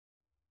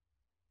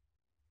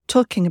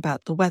Talking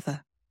about the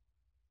weather.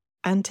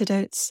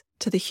 Antidotes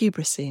to the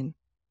Hubrisine,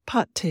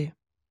 Part 2.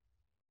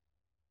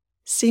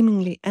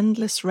 Seemingly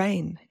endless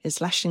rain is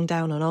lashing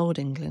down on Old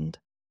England,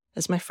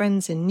 as my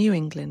friends in New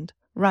England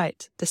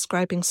write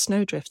describing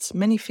snowdrifts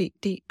many feet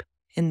deep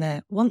in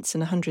their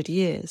once-in-100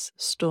 years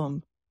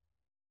storm.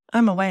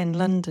 I'm away in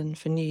London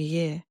for New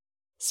Year,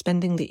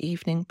 spending the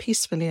evening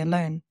peacefully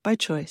alone by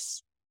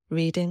choice,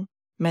 reading,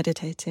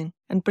 meditating,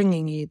 and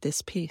bringing you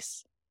this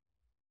piece.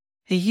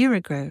 A year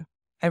ago,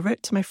 I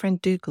wrote to my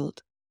friend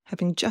Dugald,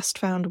 having just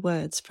found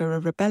words for a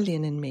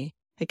rebellion in me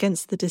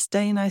against the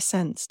disdain I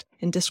sensed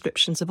in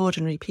descriptions of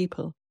ordinary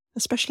people,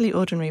 especially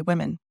ordinary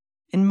women,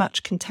 in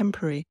much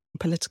contemporary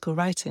political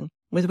writing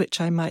with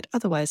which I might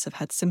otherwise have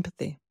had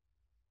sympathy.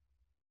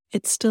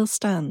 It still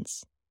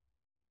stands.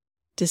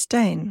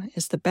 Disdain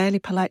is the barely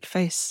polite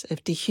face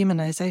of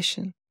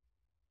dehumanization.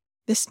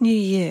 This new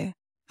year,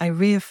 I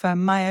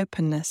reaffirm my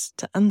openness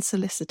to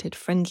unsolicited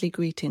friendly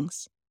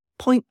greetings,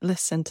 pointless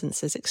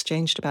sentences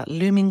exchanged about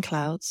looming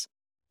clouds,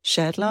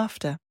 shared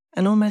laughter,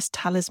 and almost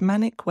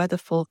talismanic weather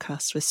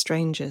forecasts with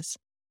strangers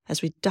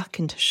as we duck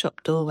into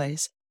shop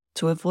doorways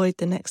to avoid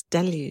the next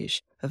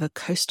deluge of a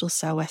coastal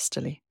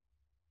sou'westerly.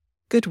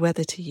 Good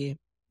weather to you,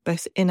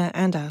 both inner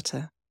and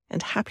outer,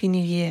 and Happy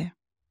New Year.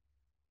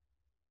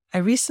 I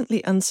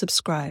recently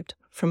unsubscribed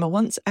from a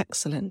once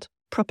excellent,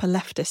 proper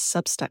leftist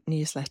Substack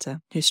newsletter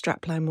whose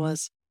strapline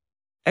was,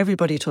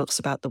 "Everybody talks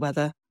about the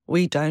weather,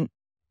 we don't."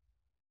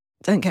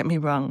 Don't get me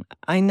wrong,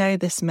 I know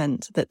this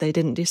meant that they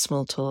didn't do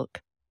small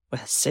talk, were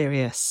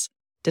serious,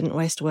 didn't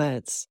waste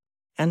words,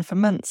 and for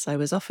months I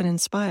was often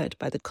inspired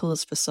by the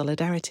calls for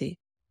solidarity,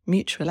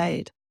 mutual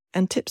aid,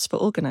 and tips for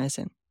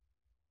organising.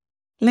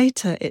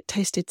 Later it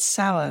tasted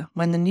sour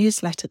when the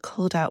newsletter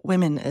called out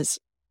women as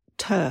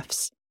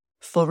TERFs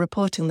for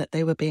reporting that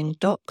they were being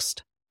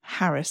doxed,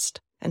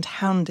 harassed, and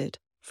hounded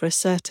for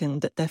asserting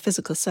that their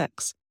physical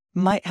sex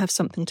might have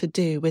something to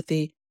do with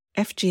the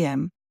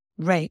FGM,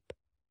 rape,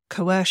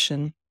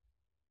 coercion,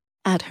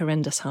 add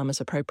horrendous harm as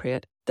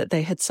appropriate, that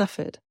they had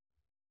suffered.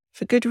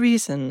 For good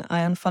reason, I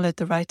unfollowed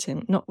the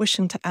writing, not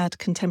wishing to add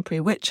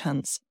contemporary witch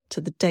hunts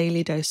to the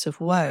daily dose of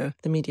woe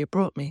the media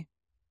brought me.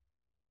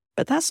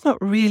 But that's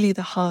not really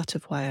the heart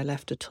of why I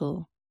left at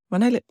all.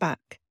 When I look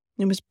back,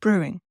 it was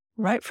brewing,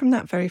 right from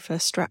that very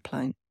first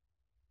strapline.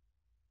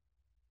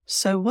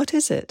 So what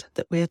is it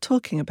that we are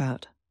talking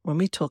about when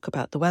we talk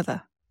about the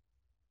weather?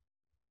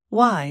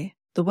 Why,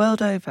 the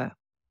world over,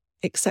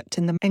 except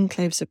in the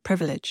enclaves of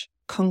privilege,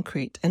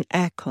 concrete and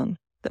aircon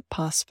that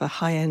pass for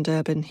high-end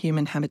urban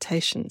human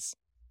habitations,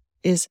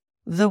 is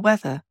the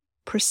weather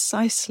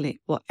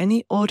precisely what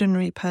any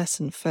ordinary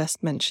person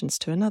first mentions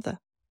to another?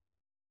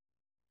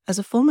 As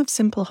a form of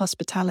simple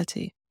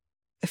hospitality,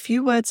 a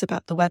few words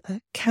about the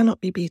weather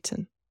cannot be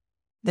beaten.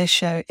 They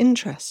show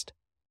interest,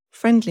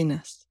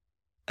 friendliness,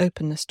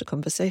 openness to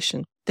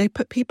conversation. They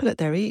put people at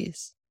their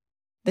ease.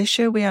 They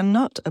show we are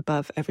not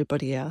above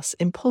everybody else.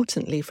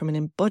 Importantly, from an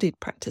embodied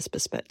practice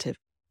perspective,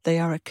 they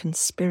are a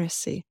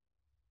conspiracy,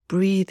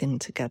 breathing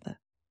together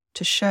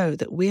to show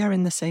that we are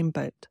in the same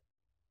boat,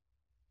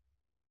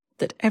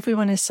 that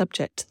everyone is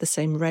subject to the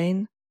same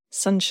rain,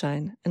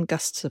 sunshine, and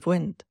gusts of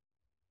wind.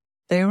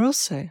 They are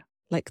also,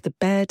 like the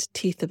bared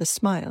teeth of a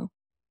smile,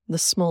 the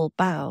small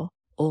bow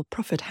or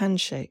proffered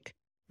handshake,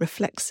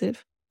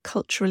 reflexive,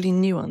 culturally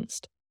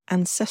nuanced,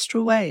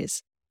 ancestral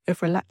ways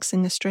of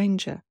relaxing a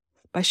stranger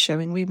by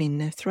showing we mean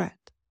no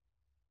threat.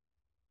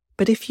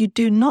 But if you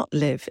do not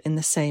live in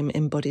the same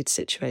embodied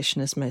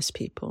situation as most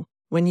people,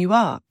 when you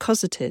are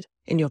cosseted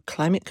in your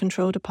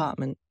climate-controlled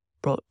apartment,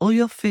 brought all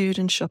your food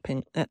and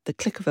shopping at the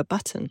click of a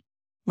button,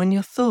 when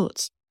your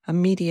thoughts are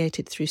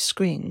mediated through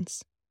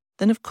screens,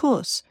 then of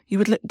course you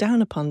would look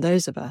down upon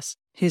those of us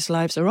whose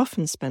lives are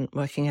often spent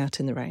working out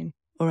in the rain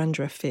or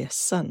under a fierce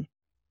sun.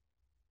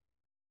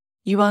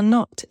 You are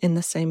not in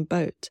the same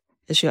boat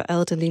as your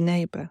elderly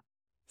neighbour,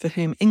 for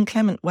whom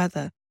inclement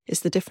weather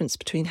is the difference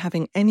between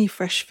having any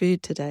fresh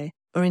food today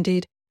or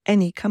indeed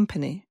any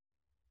company.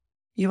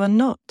 You are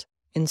not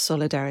in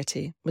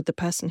solidarity with the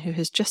person who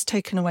has just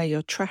taken away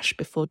your trash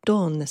before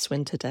dawn this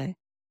winter day.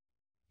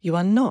 You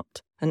are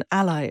not an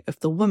ally of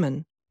the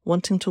woman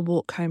wanting to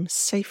walk home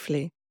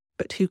safely,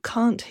 but who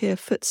can't hear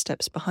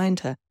footsteps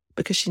behind her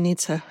because she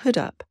needs her hood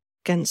up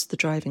against the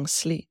driving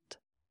sleet.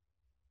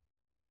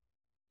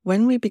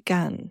 When we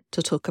began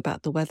to talk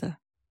about the weather,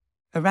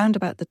 around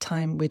about the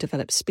time we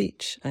developed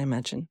speech, I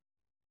imagine,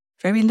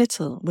 very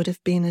little would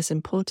have been as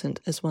important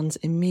as one's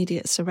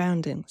immediate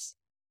surroundings.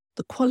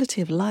 The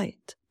quality of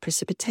light,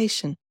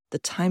 precipitation, the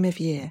time of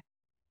year,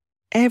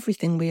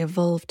 everything we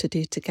evolved to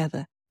do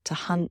together, to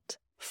hunt,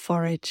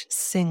 forage,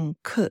 sing,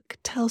 cook,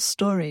 tell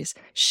stories,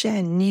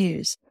 share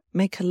news,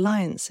 make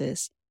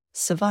alliances,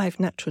 survive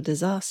natural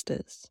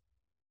disasters,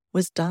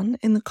 was done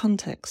in the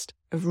context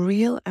of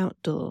real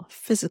outdoor,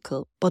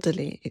 physical,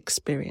 bodily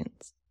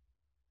experience.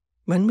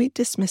 When we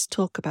dismiss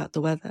talk about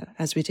the weather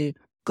as we do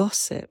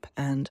gossip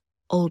and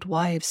old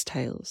wives'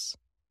 tales,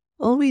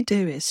 all we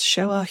do is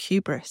show our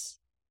hubris,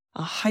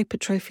 our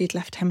hypertrophied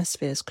left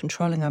hemispheres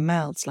controlling our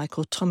mouths like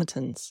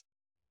automatons.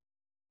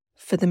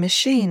 For the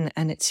machine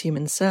and its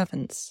human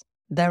servants,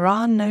 there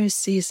are no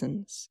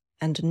seasons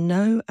and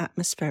no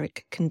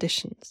atmospheric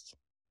conditions.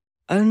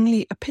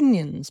 Only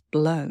opinions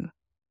blow,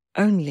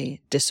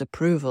 only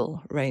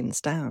disapproval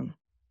rains down.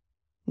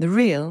 The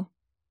real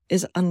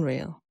is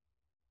unreal,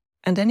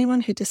 and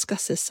anyone who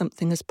discusses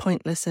something as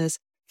pointless as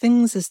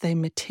things as they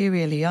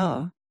materially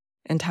are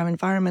and how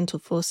environmental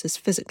forces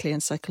physically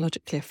and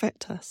psychologically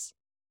affect us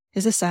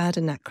is a sad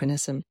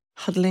anachronism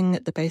huddling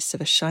at the base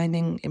of a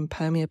shining,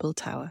 impermeable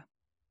tower.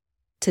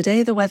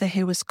 Today the weather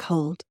here was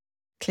cold,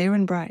 clear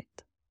and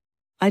bright.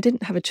 I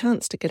didn't have a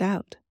chance to get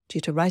out due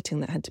to writing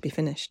that had to be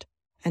finished,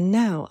 and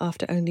now,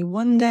 after only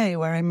one day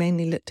where I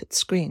mainly looked at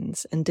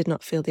screens and did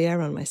not feel the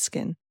air on my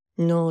skin,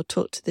 nor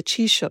talked to the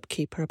cheese shop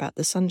keeper about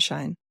the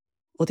sunshine,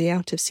 or the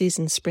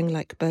out-of-season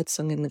spring-like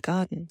birdsong in the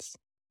gardens,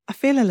 I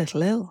feel a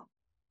little ill,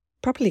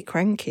 properly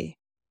cranky,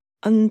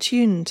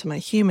 untuned to my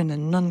human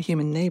and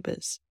non-human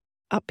neighbours,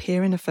 up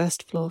here in a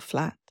first-floor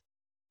flat,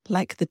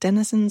 like the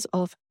denizens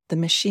of The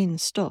Machine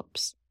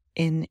Stops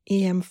in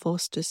E.M.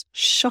 Forster's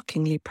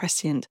shockingly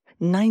prescient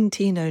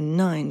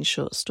 1909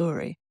 short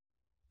story.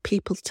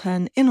 People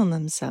turn in on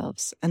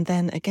themselves and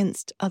then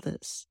against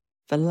others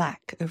for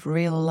lack of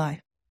real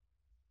life.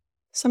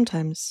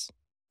 Sometimes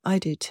I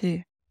do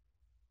too.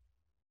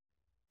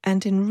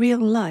 And in real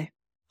life,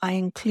 I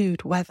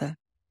include weather.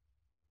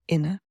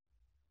 Inner,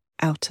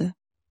 outer,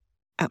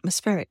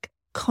 atmospheric,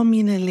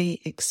 communally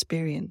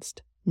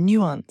experienced,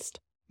 nuanced,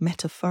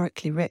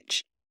 metaphorically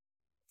rich,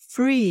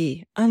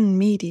 free,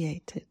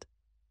 unmediated.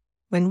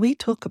 When we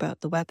talk about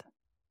the weather,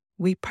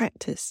 we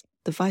practice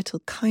the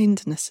vital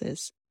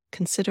kindnesses,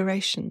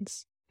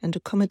 considerations, and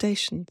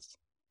accommodations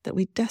that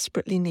we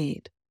desperately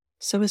need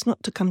so as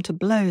not to come to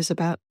blows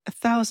about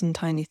 1,000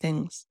 tiny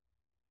things.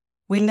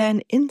 We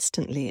learn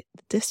instantly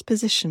the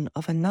disposition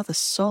of another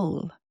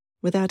soul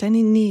without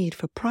any need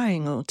for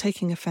prying or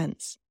taking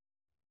offence,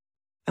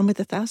 and with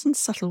 1,000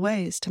 subtle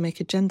ways to make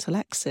a gentle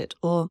exit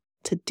or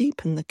to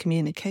deepen the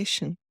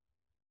communication.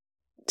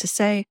 To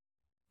say,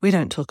 we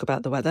don't talk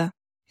about the weather,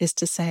 is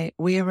to say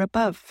we are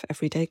above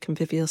everyday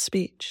convivial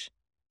speech,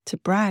 to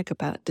brag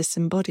about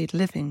disembodied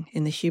living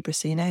in the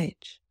Hubrasine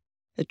age,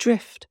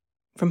 adrift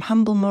from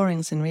humble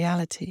moorings in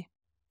reality,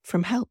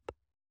 from help,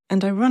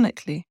 and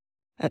ironically,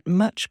 at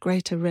much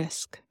greater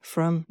risk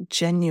from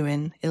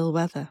genuine ill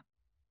weather.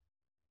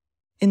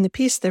 In the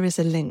piece there is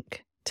a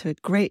link to a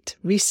great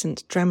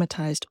recent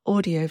dramatised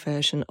audio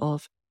version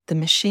of The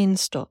Machine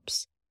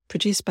Stops,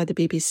 produced by the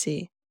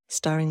BBC,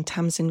 starring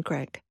Tamsin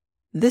Greig.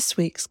 This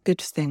week's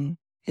good thing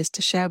is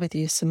to share with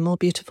you some more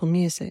beautiful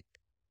music.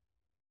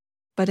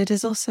 But it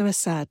is also a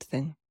sad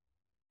thing,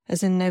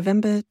 as in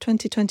November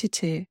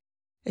 2022,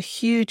 a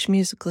huge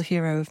musical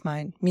hero of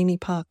mine, Mimi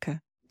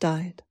Parker,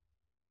 died.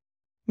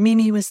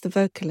 Mimi was the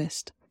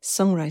vocalist,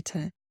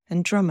 songwriter,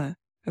 and drummer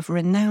of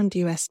renowned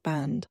US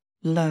band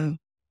Low.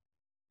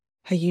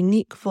 Her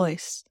unique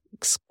voice,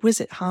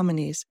 exquisite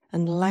harmonies,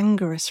 and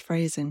languorous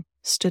phrasing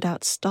stood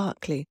out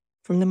starkly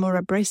from the more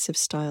abrasive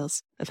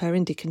styles of her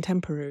indie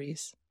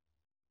contemporaries.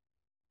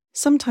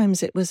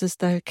 Sometimes it was as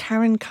though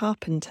Karen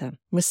Carpenter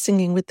was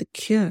singing with The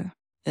Cure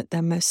at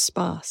their most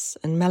sparse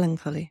and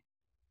melancholy.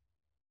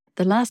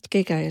 The last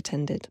gig I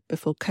attended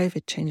before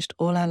COVID changed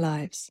all our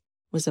lives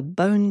was a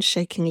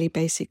bone-shakingly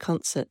bassy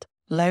concert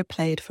Low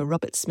played for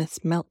Robert Smith's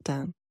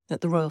Meltdown at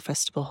the Royal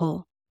Festival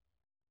Hall.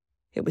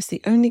 It was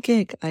the only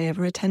gig I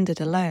ever attended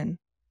alone,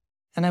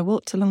 and I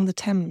walked along the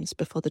Thames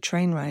before the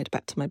train ride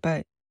back to my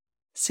boat,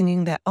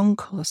 singing their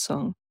encore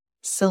song,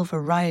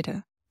 Silver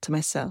Rider, to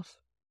myself,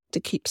 to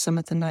keep some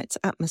of the night's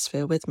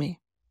atmosphere with me.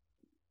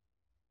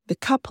 The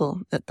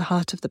couple at the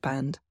heart of the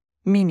band,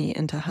 Mimi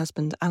and her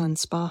husband Alan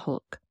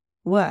Sparhawk,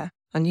 were,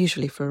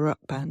 unusually for a rock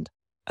band,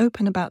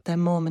 open about their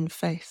Mormon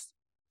faith,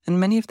 and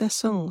many of their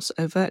songs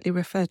overtly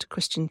refer to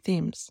Christian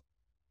themes.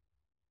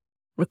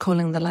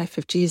 Recalling the life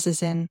of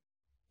Jesus in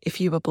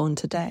If You Were Born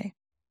Today,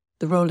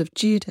 the role of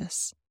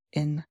Judas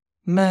in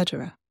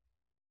Murderer,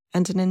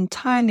 and an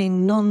entirely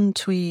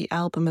non-twee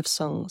album of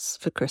songs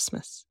for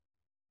Christmas.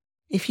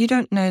 If you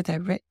don't know their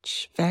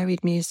rich,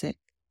 varied music,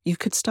 you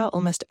could start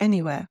almost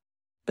anywhere,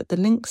 but the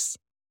links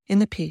in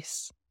the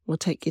piece will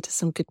take you to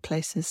some good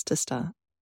places to start.